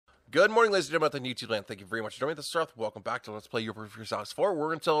Good morning, ladies and gentlemen, on YouTube land. Thank you very much for joining the TheCiroth. Welcome back to Let's Play Europa Universalis 4.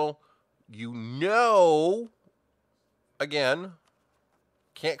 We're until again,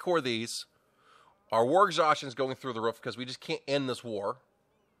 can't core these. Our war exhaustion is going through the roof because we just can't end this war.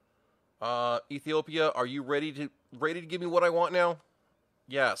 Ethiopia, are you ready to give me what I want now?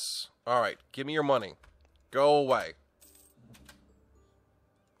 Yes. All right, give me your money. Go away.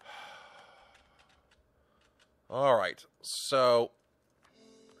 All right, so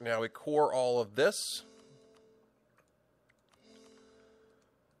now we core all of this.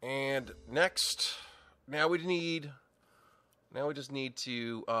 And next, now we just need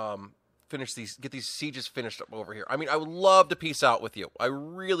to finish these, get these sieges finished up over here. I mean, I would love to peace out with you. I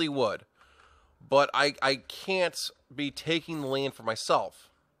really would. But I can't be taking the land for myself.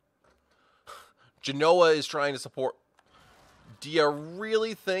 Genoa is trying to support. Do you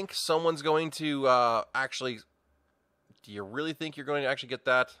really think someone's going to actually... Do you really think you're going to actually get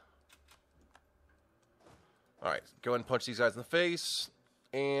that? Alright, go ahead and punch these guys in the face.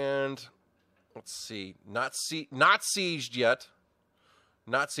 And let's see. Not sieged yet.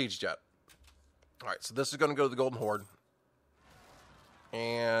 Not sieged yet. Alright, so this is going to go to the Golden Horde.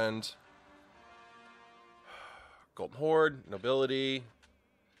 And Golden Horde, nobility.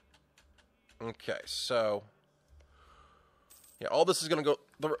 Okay, so yeah, all this is going to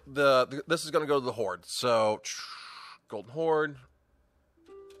go this is going to go to the Horde. So Golden Horde.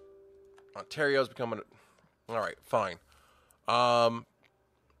 Ontario's becoming... Alright, fine.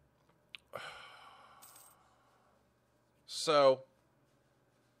 So,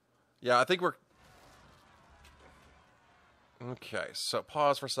 yeah, I think we're... Okay, so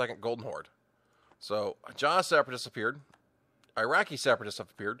pause for a second. Golden Horde. So, Jawa separatists appeared. Iraqi separatists have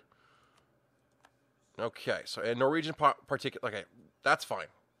appeared. Okay, so, and Norwegian particular... Okay, that's fine.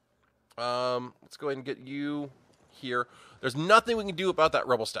 Let's go ahead and get you... here. There's nothing we can do about that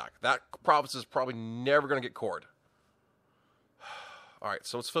rebel stack. That province is probably never going to get cored. Alright,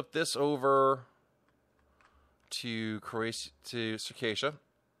 so let's flip this over to Circassia.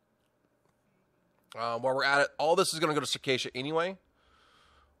 While we're at it, all this is going to go to Circassia anyway.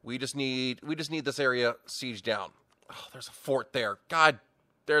 We just need this area sieged down. Oh, there's a fort there. God,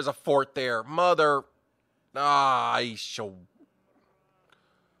 there's a fort there. Mother. I shall...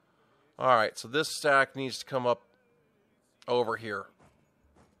 Alright, so this stack needs to come up over here.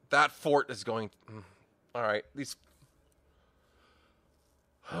 That fort is going... Alright, these...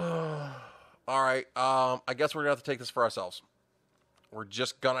 Alright, I guess we're gonna have to take this for ourselves. We're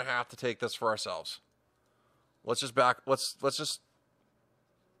just gonna have to take this for ourselves. Let's just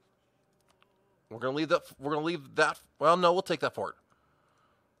we're gonna leave that well, no, we'll take that fort.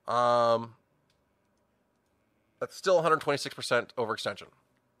 That's still 126% overextension.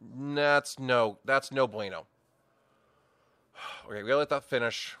 That's no bueno. Okay, we gotta let that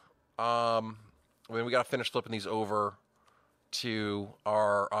finish. I mean, we gotta finish flipping these over to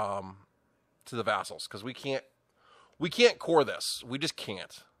our to the vassals because we can't core this. We just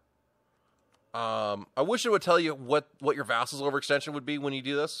can't. I wish it would tell you what your vassals overextension would be when you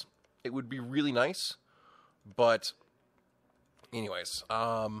do this. It would be really nice, but anyways,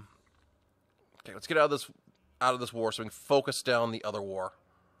 okay, let's get out of this war so we can focus down the other war.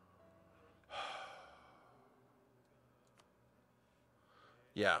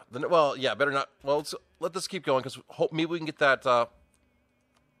 Yeah. Well, yeah, better not. Well, let's let this keep going because maybe we can get that.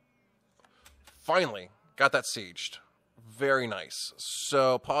 Finally, got that sieged. Very nice.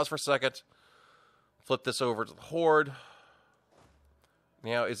 So, pause for a second. Flip this over to the Horde.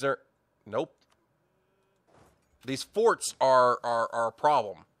 Now, is there... Nope. These forts are a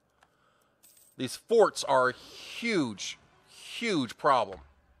problem. These forts are a huge, huge problem.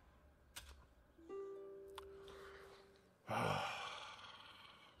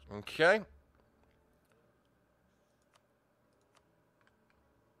 Okay.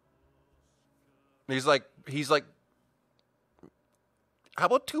 He's like, how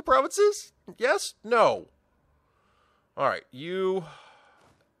about 2 provinces? Yes? No. All right, you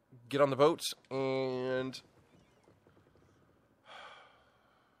get on the boat and...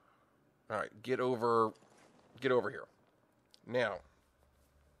 All right, get over here. Now,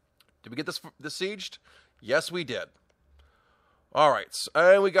 did we get this sieged? Yes, we did. All right,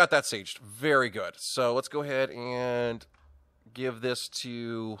 and we got that sieged. Very good. So let's go ahead and give this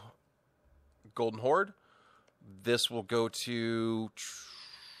to Golden Horde. This will go to...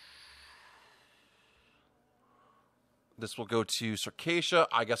 This will go to Circassia.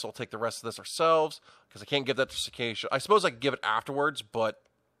 I guess I'll take the rest of this ourselves because I can't give that to Circassia. I suppose I could give it afterwards, but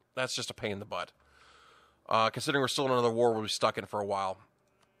that's just a pain in the butt. Considering we're still in another war we'll be stuck in for a while.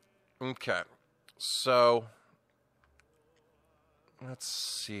 Okay. So... Let's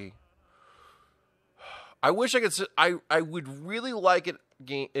see. I wish I could. I would really like it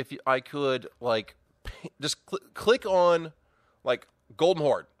if I could like just click on like Golden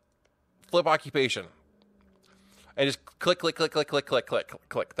Horde, flip occupation, and just click.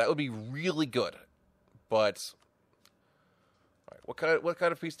 That would be really good. But all right, what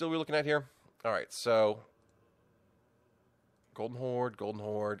kind of piece deal are we looking at here? All right, so Golden Horde, Golden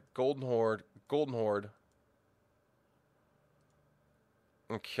Horde, Golden Horde, Golden Horde.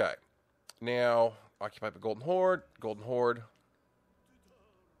 Okay, now occupy the Golden Horde, Golden Horde,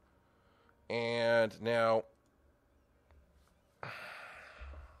 and now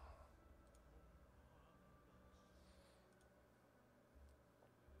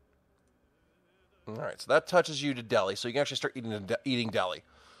all right, so that touches you to Delhi, so you can actually start eating Delhi.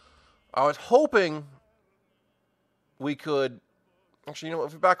 I was hoping we could actually, you know,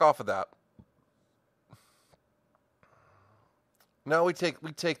 if we back off of that, no, we take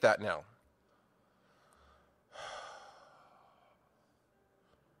that now.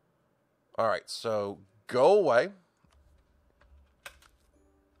 All right, so go away.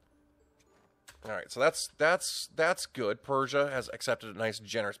 All right, so that's good. Persia has accepted a nice,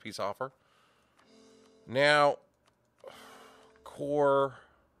 generous peace offer. Now, core.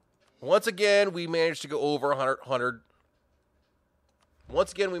 Once again, we managed to go over 100.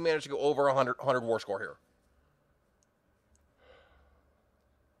 Once again, we managed to go over 100 war score here.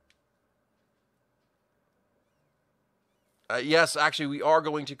 Yes, actually, we are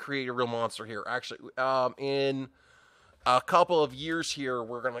going to create a real monster here. Actually, in a couple of years here,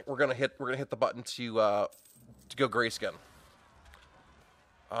 we're gonna hit the button to go grayskin.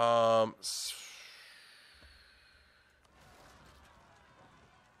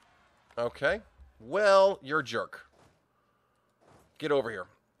 Okay. Well, you're a jerk. Get over here.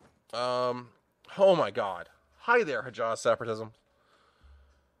 Oh my God. Hi there, Hijaz separatism.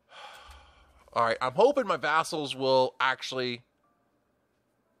 All right, I'm hoping my vassals will actually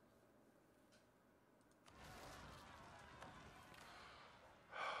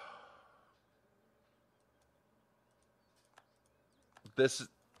this.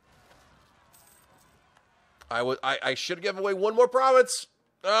 I should give away one more province.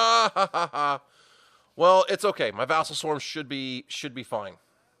 Well, it's okay. My vassal swarm should be fine.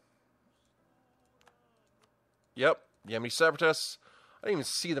 Yep, Yemeni separatists. I didn't even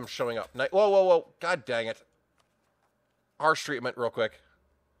see them showing up. Whoa. God dang it. Harsh treatment real quick.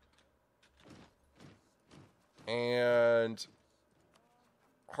 And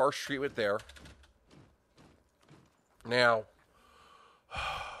harsh treatment there. Now.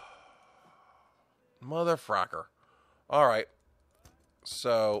 Motherfracker. Alright.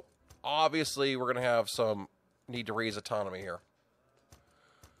 So, obviously, we're going to have some need to raise autonomy here.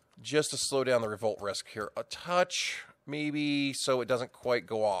 Just to slow down the revolt risk here. A touch, maybe, so it doesn't quite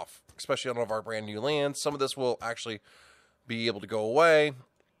go off. Especially on one of our brand new lands. Some of this will actually be able to go away.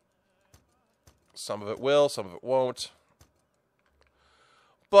 Some of it will, some of it won't.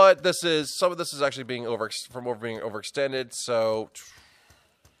 But some of this is actually being overextended, so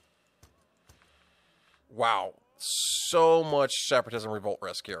wow. So much separatism revolt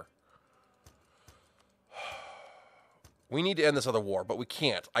risk here. We need to end this other war, but we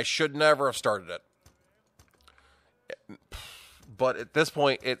can't. I should never have started it. But at this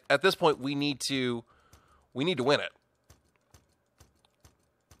point, we need to win it.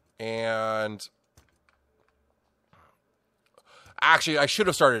 And actually, I should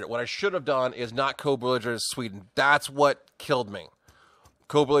have started it. What I should have done is not co-belligerate Sweden. That's what killed me.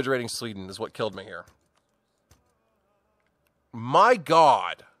 Co-belligerating Sweden is what killed me here. My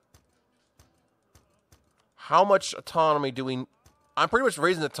God. How much autonomy do we... I'm pretty much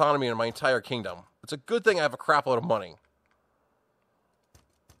raising autonomy in my entire kingdom. It's a good thing I have a crap load of money.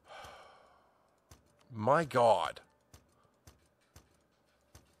 My God.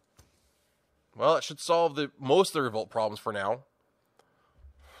 Well, it should solve most of the revolt problems for now.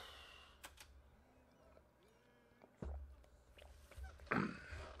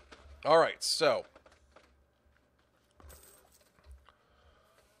 All right, so...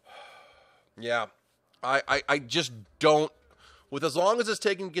 yeah. I just don't... With as long as it's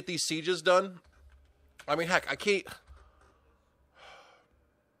taking to get these sieges done... I mean, heck, I can't...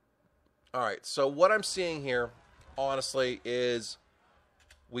 Alright, so what I'm seeing here, honestly, is...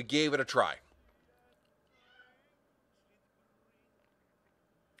 we gave it a try.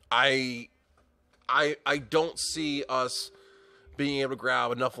 I don't see us being able to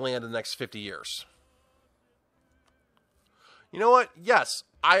grab enough land in the next 50 years. You know what? Yes,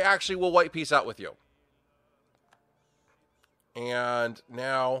 I actually will white peace out with you. And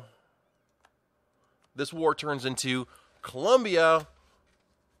now this war turns into Colombia,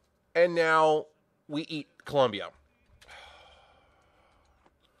 and now we eat Colombia.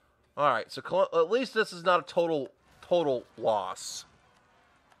 All right, so at least this is not a total loss.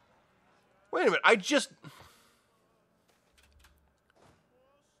 Wait a minute,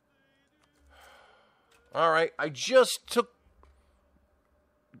 all right, I just took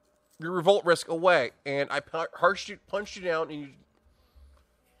your revolt risk away, and I punched you down, and you.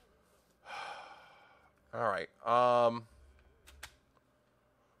 All right.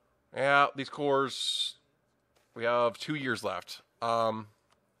 Yeah, these cores. We have 2 years left. All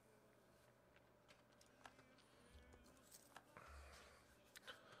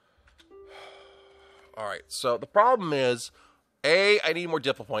right. So the problem is, A, I need more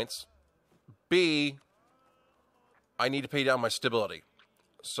diplo points. B, I need to pay down my stability.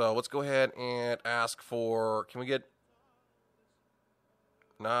 So let's go ahead and ask for. Can we get?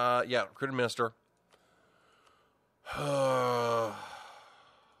 Yeah, recruit minister.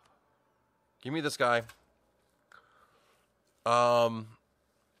 Give me this guy. I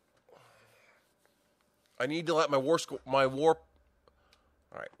need to let my war.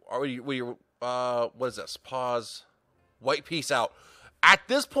 All right. What is this? Pause. White peace out. At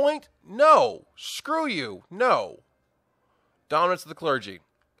this point, no. Screw you. No. Dominance of the clergy.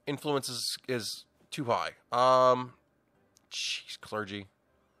 Influence is too high. Jeez, clergy.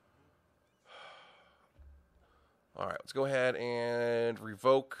 All right, let's go ahead and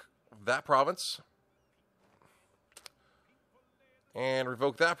revoke that province. And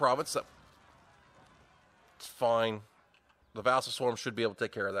revoke that province. It's fine. The vassal swarm should be able to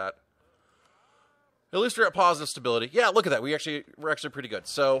take care of that. At least we're at positive stability. Yeah, look at that. We're actually pretty good.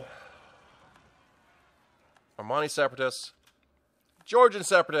 So, Armani separatists, Georgian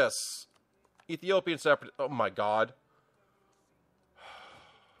separatists, Ethiopian separatists. Oh my God.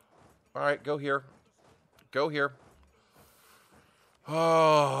 All right, go here. Go here.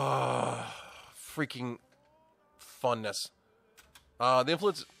 Oh, freaking funness. The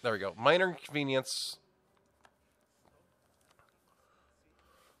influence. There we go. Minor inconvenience.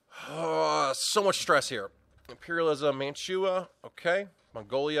 So much stress here. Imperialism, Manchuria. Okay.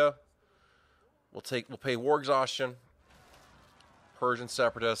 Mongolia. We'll pay war exhaustion. Persian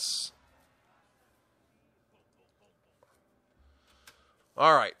separatists.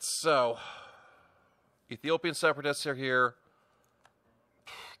 All right. So, Ethiopian separatists are here.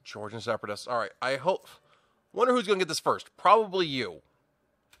 Georgian separatists. All right. Wonder who's going to get this first. Probably you.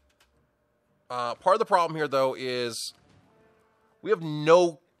 Part of the problem here, though, is we have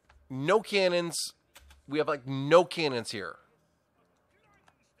no cannons. We have, like, no cannons here.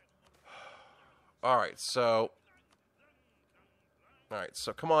 All right, so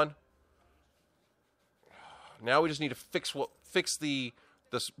come on. Now we just need to fix the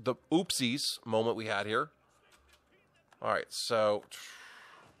oopsies moment we had here. All right, so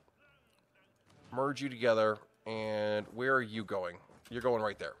merge you together, and where are you going? You're going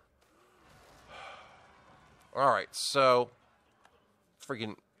right there. All right, so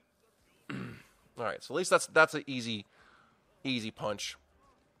freaking. All right, so at least that's an easy punch.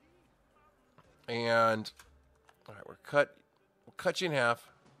 And all right, we'll cut you in half.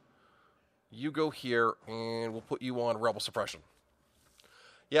 You go here, and we'll put you on rebel suppression.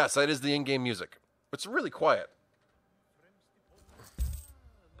 Yes, that is the in-game music. It's really quiet.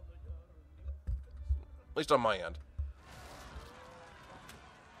 At least on my end.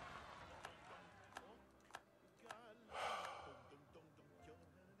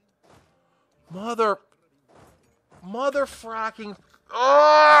 Mother fracking.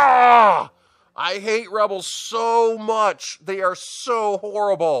 Ah! I hate rebels so much. They are so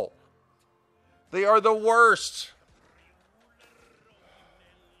horrible. They are the worst.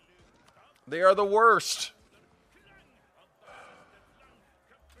 They are the worst.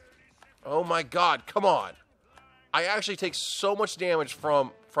 Oh my God, come on. I actually take so much damage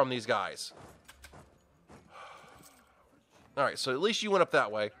from these guys. All right, so at least you went up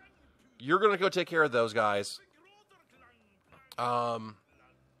that way. You're going to go take care of those guys. Armani,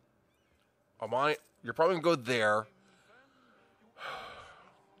 you're probably going to go there.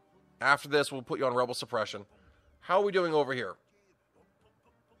 After this, we'll put you on rebel suppression. How are we doing over here?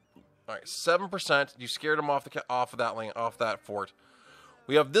 All right, 7%. You scared them off of that fort.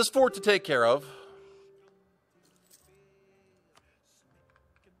 We have this fort to take care of.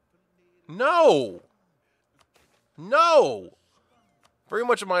 No. Very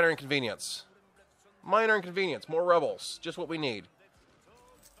much a minor inconvenience. Minor inconvenience. More rebels. Just what we need.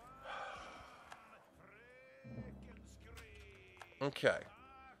 Okay.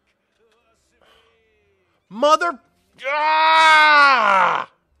 Mother... Ah!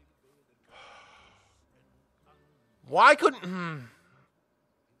 Why couldn't...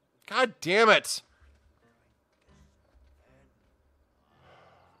 God damn it.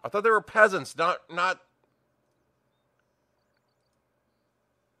 I thought they were peasants, not...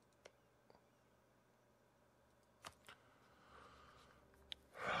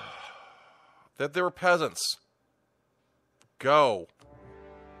 That they were peasants. Go.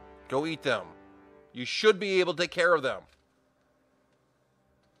 Go eat them. You should be able to take care of them.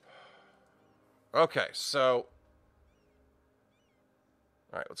 Okay, so...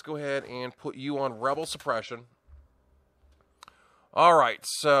 Alright, let's go ahead and put you on rebel suppression. Alright,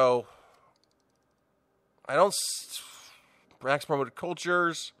 so... I don't... Max promoted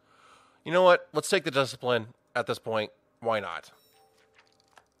cultures. You know what? Let's take the discipline at this point. Why not?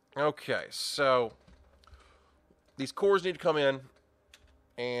 Okay, so... These cores need to come in.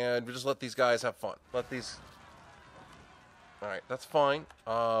 And we just let these guys have fun. Let these... Alright, that's fine.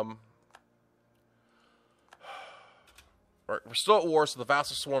 Alright, we're still at war, so the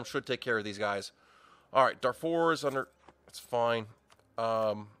Vassal Swarm should take care of these guys. Alright, Darfur is under... It's fine.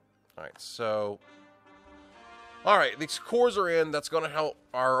 Alright, so... Alright, these cores are in. That's going to help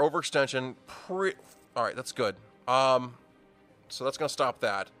our overextension. Alright, that's good. So that's going to stop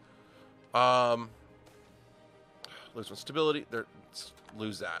that. Lose some stability.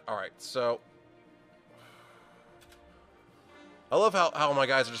 Lose that. Alright, so... I love how my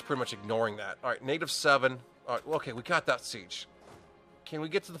guys are just pretty much ignoring that. Alright, -7. Alright, okay, we got that siege. Can we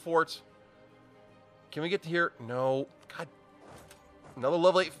get to the fort? Can we get to here? No. God. Another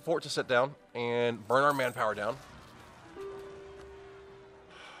level 8 fort to sit down and burn our manpower down.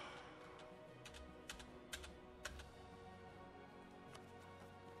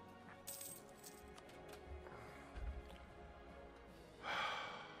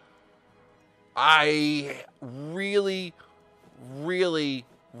 I really, really,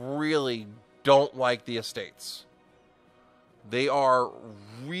 really don't like the estates. They are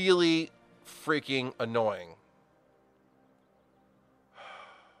really freaking annoying.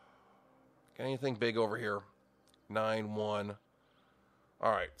 Got anything big over here? 9-1.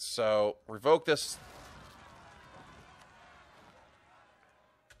 Alright, so revoke this.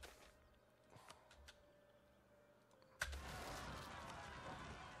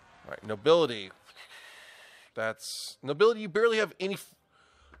 Alright, nobility. That's... Nobility, you barely have any...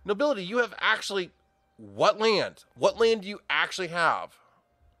 Nobility, you have actually... What land? What land do you actually have?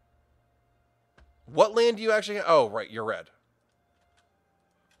 What land do you actually have? Oh, right, you're red.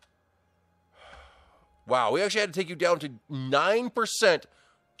 Wow, we actually had to take you down to 9%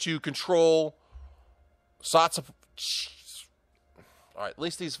 to control Satsa. All right, at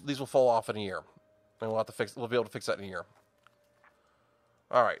least these will fall off in a year. And we'll have to fix. We'll be able to fix that in a year.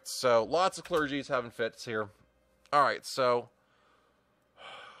 All right, so lots of clergies having fits here. All right, so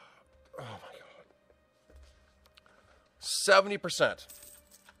oh my god, 70%,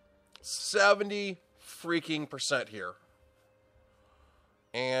 70 freaking percent here,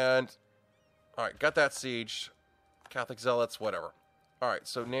 and all right, got that siege, Catholic zealots, whatever. All right,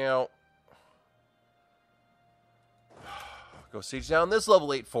 so now go siege down this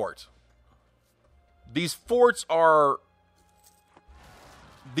level 8 fort. These forts are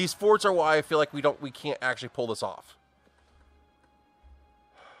why I feel like we can't actually pull this off.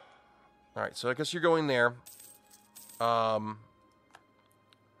 All right, so I guess you're going there.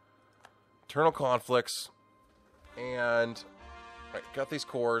 Internal conflicts, and all right, got these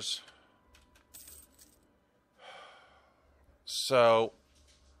cores. So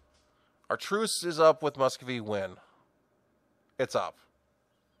our truce is up with Muscovy. Win. It's up.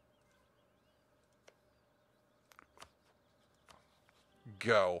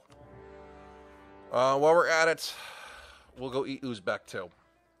 Go. While we're at it, we'll go eat Uzbek too.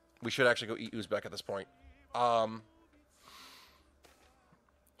 We should actually go eat Uzbek at this point.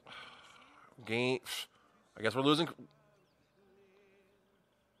 Gain. I guess we're losing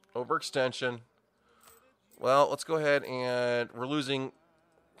overextension. Well, let's go ahead and we're losing.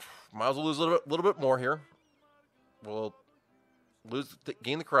 Might as well lose a little bit more here. We'll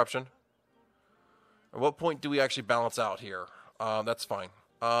gain the corruption. At what point do we actually balance out here? That's fine.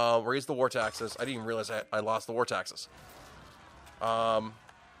 Raise the war taxes. I didn't even realize I lost the war taxes.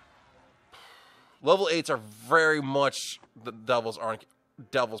 Level 8s are very much the devil's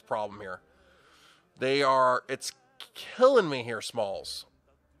problem here. They are. It's killing me here, Smalls.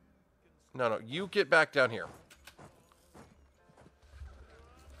 No, you get back down here.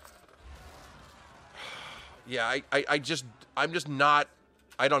 Yeah, I'm just not.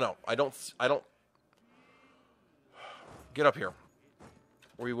 I don't know. I don't. Get up here.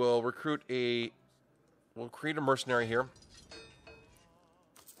 We will recruit a... We'll create a mercenary here.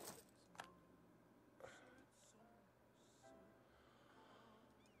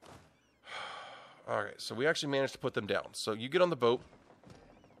 Alright, so we actually managed to put them down. So you get on the boat.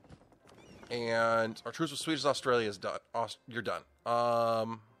 And our truce with Swedish Australia is done. You're done.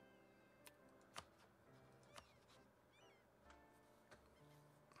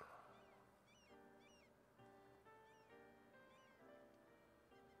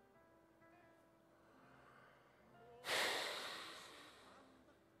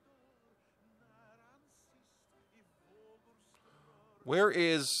 Where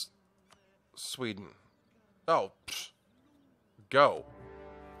is Sweden? Oh, go.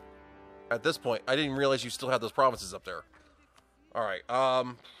 At this point, I didn't realize you still had those provinces up there. All right.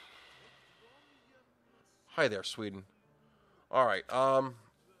 Hi there, Sweden. All right.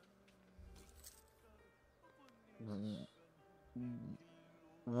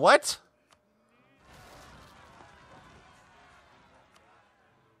 What?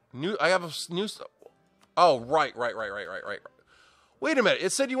 I have a new. Oh, right. Wait a minute.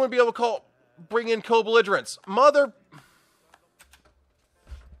 It said you wouldn't be able to bring in co-belligerents. Mother.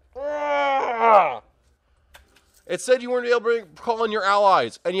 It said you weren't able to call in your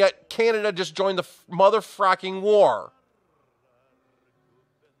allies, and yet Canada just joined the mother-fracking war.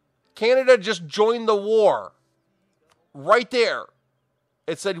 Canada just joined the war. Right there.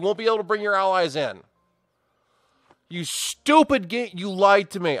 It said you won't be able to bring your allies in. You stupid game. You lied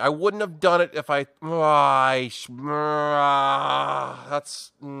to me. I wouldn't have done it if I...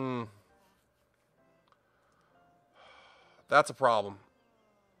 That's... That's a problem.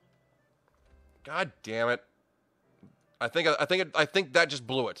 God damn it. I think that just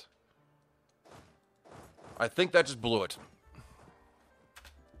blew it. I think that just blew it.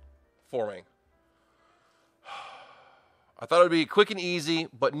 For me. I thought it would be quick and easy,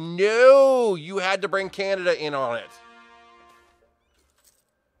 but no! You had to bring Canada in on it.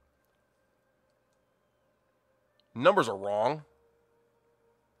 Numbers are wrong.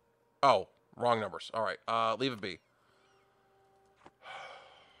 Oh, wrong numbers. All right, leave it be.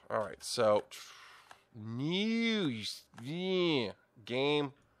 All right, so... New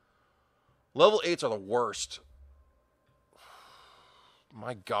game. Level 8s are the worst.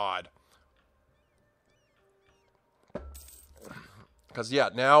 My God. Because, yeah,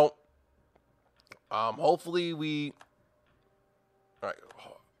 now, hopefully we... All right,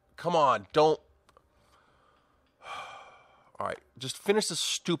 come on, don't... All right, just finish the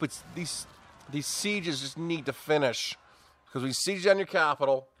stupid... These sieges just need to finish. Because we sieged on your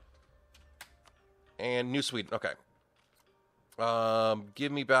capital. And New Sweden, okay.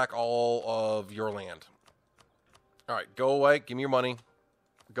 Give me back all of your land. All right, go away. Give me your money.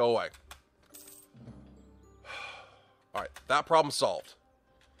 Go away. All right, that problem solved.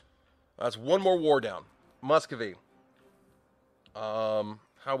 That's one more war down. Muscovy. How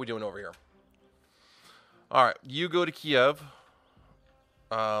are we doing over here? All right, you go to Kiev.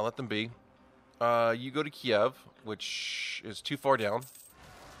 Let them be. You go to Kiev, which is too far down.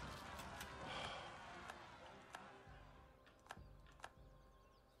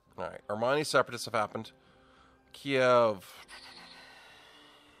 All right, Armani separatists have happened. Kiev.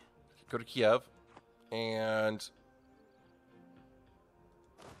 Go to Kiev. And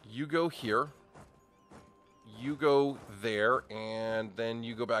you go here. You go there. And then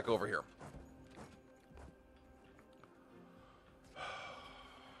you go back over here.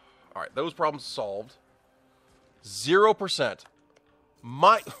 All right, those problems solved. 0%.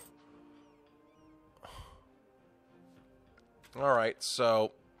 All right,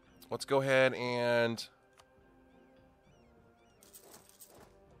 so... Let's go ahead and...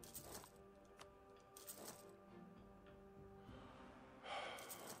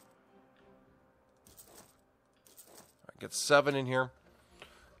 Get 7 in here.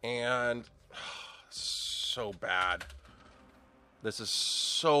 And... So bad. This is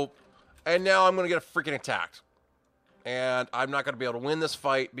so... And now I'm going to get freaking attacked. And I'm not going to be able to win this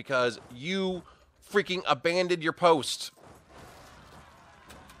fight because you freaking abandoned your post.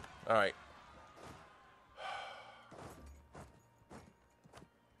 All right.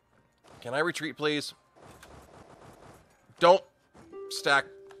 Can I retreat, please? Don't stack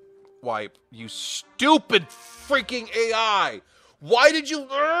wipe, you stupid freaking AI. Why did you...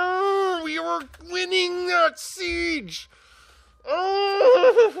 we were winning that siege.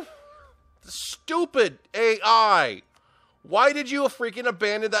 Stupid AI. Why did you freaking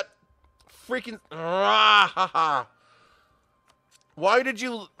abandon that freaking... Why did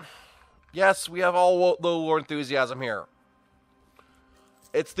you... Yes, we have all low war enthusiasm here.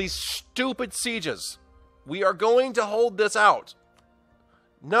 It's these stupid sieges. We are going to hold this out.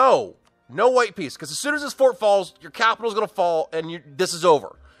 No. No white peace. Because as soon as this fort falls, your capital is going to fall, and this is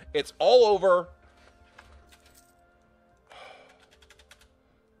over. It's all over.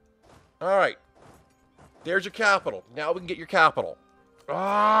 All right. There's your capital. Now we can get your capital.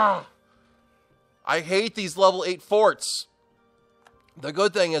 Ah! I hate these level 8 forts. The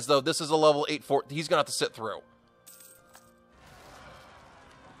good thing is, though, this is a level 8 fort he's going to have to sit through.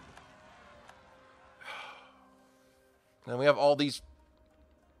 And we have all these...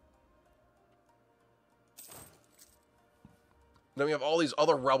 Then we have all these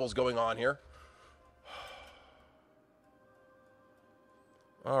other rebels going on here.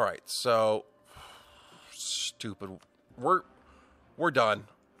 Alright, so... Stupid. We're done.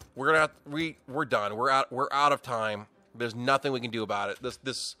 We're gonna have, we're done. We're out of time. There's nothing we can do about it.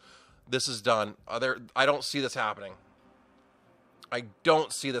 This is done. I don't see this happening. I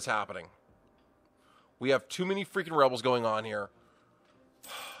don't see this happening. We have too many freaking rebels going on here.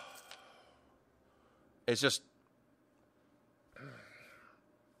 It's just...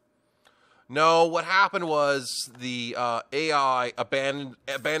 No, what happened was the AI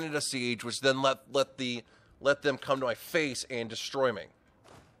abandoned a siege, which then let them come to my face and destroy me.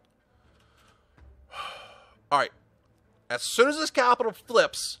 All right. As soon as this capital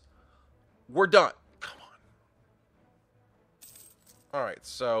flips, we're done. Come on. All right,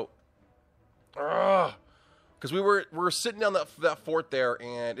 so... Because we were sitting down that fort there,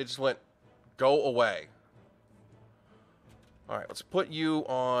 and it just went, go away. All right, let's put you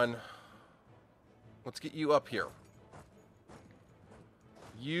on... Let's get you up here.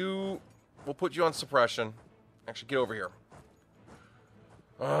 We'll put you on suppression. Actually, get over here.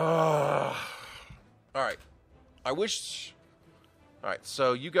 All right. I wish... All right,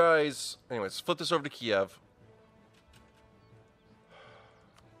 so you guys... Anyways, flip this over to Kiev.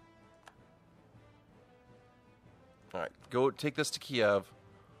 All right, go take this to Kiev.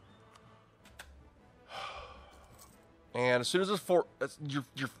 And as soon as this fort... Your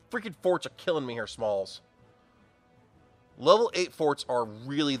freaking forts are killing me here, Smalls. Level 8 forts are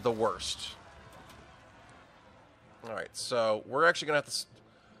really the worst. Alright, so we're actually going to have to...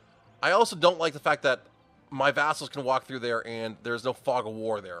 I also don't like the fact that my vassals can walk through there and there's no fog of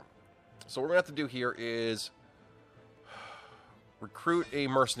war there. So what we're going to have to do here is... recruit a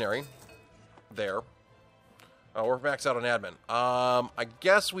mercenary there. Oh, we're maxed out on admin. I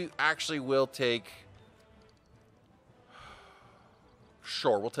guess we actually will take...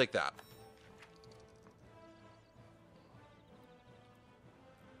 Sure, we'll take that.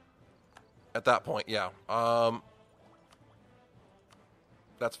 At that point, yeah.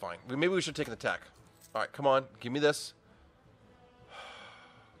 That's fine. Maybe we should take the tech. All right, come on. Give me this.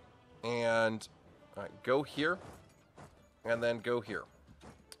 And all right, go here. And then go here.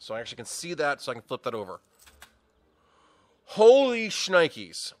 So I actually can see that, so I can flip that over. Holy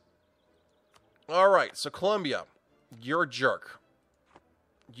shnikes. All right, so Colombia, you're a jerk.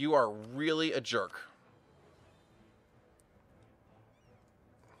 You are really a jerk.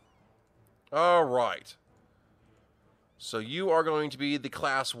 All right. So you are going to be the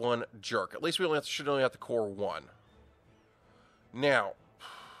class 1 jerk. At least we should only have the core 1. Now.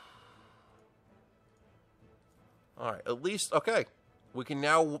 All right. At least, okay. We can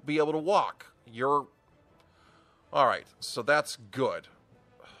now be able to walk. You're... All right. So that's good.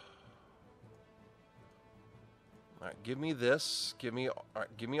 All right, give me this. Give me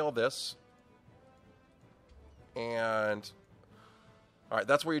all this. And all right,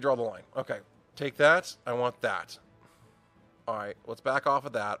 that's where you draw the line. Okay, take that. I want that. All right, let's back off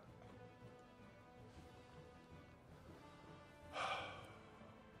of that.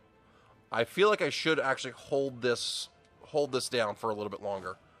 I feel like I should actually hold this down for a little bit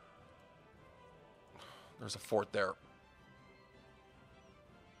longer. There's a fort there.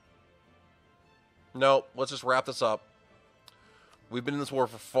 No, let's just wrap this up. We've been in this war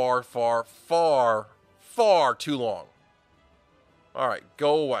for far too long. All right,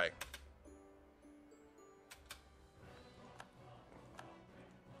 go away.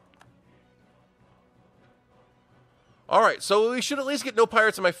 All right, so we should at least get no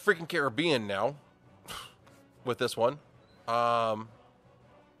pirates in my freaking Caribbean now. With this one. All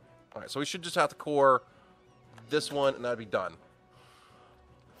right, so we should just have to core this one, and that'd be done.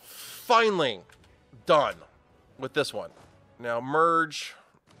 Finally. Done with this one. Now merge.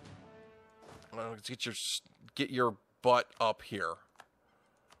 Let's get your butt up here.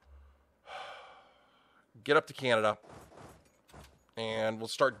 Get up to Canada, and we'll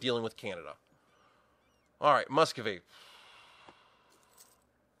start dealing with Canada. All right, Muscovy.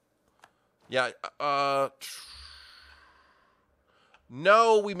 Yeah.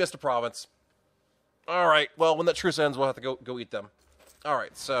 No, we missed a province. All right. Well, when that truce ends, we'll have to go eat them. All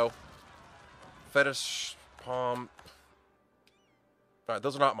right. So. Fetish, palm. Alright,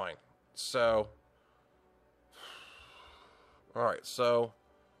 those are not mine. So. Alright, so.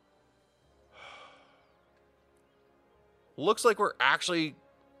 Looks like we're actually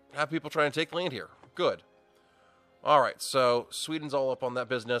have people trying to take land here. Good. All right, so Sweden's all up on that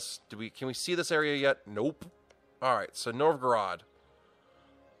business. Can we see this area yet? Nope. All right, so Novgorod.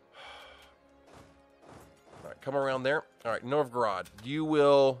 All right, come around there. All right, Novgorod. You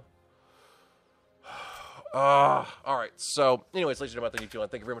will... all right, so anyways, ladies and gentlemen,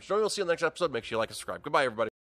 thank you very much for joining. We'll see you in the next episode. Make sure you like and subscribe. Goodbye, everybody.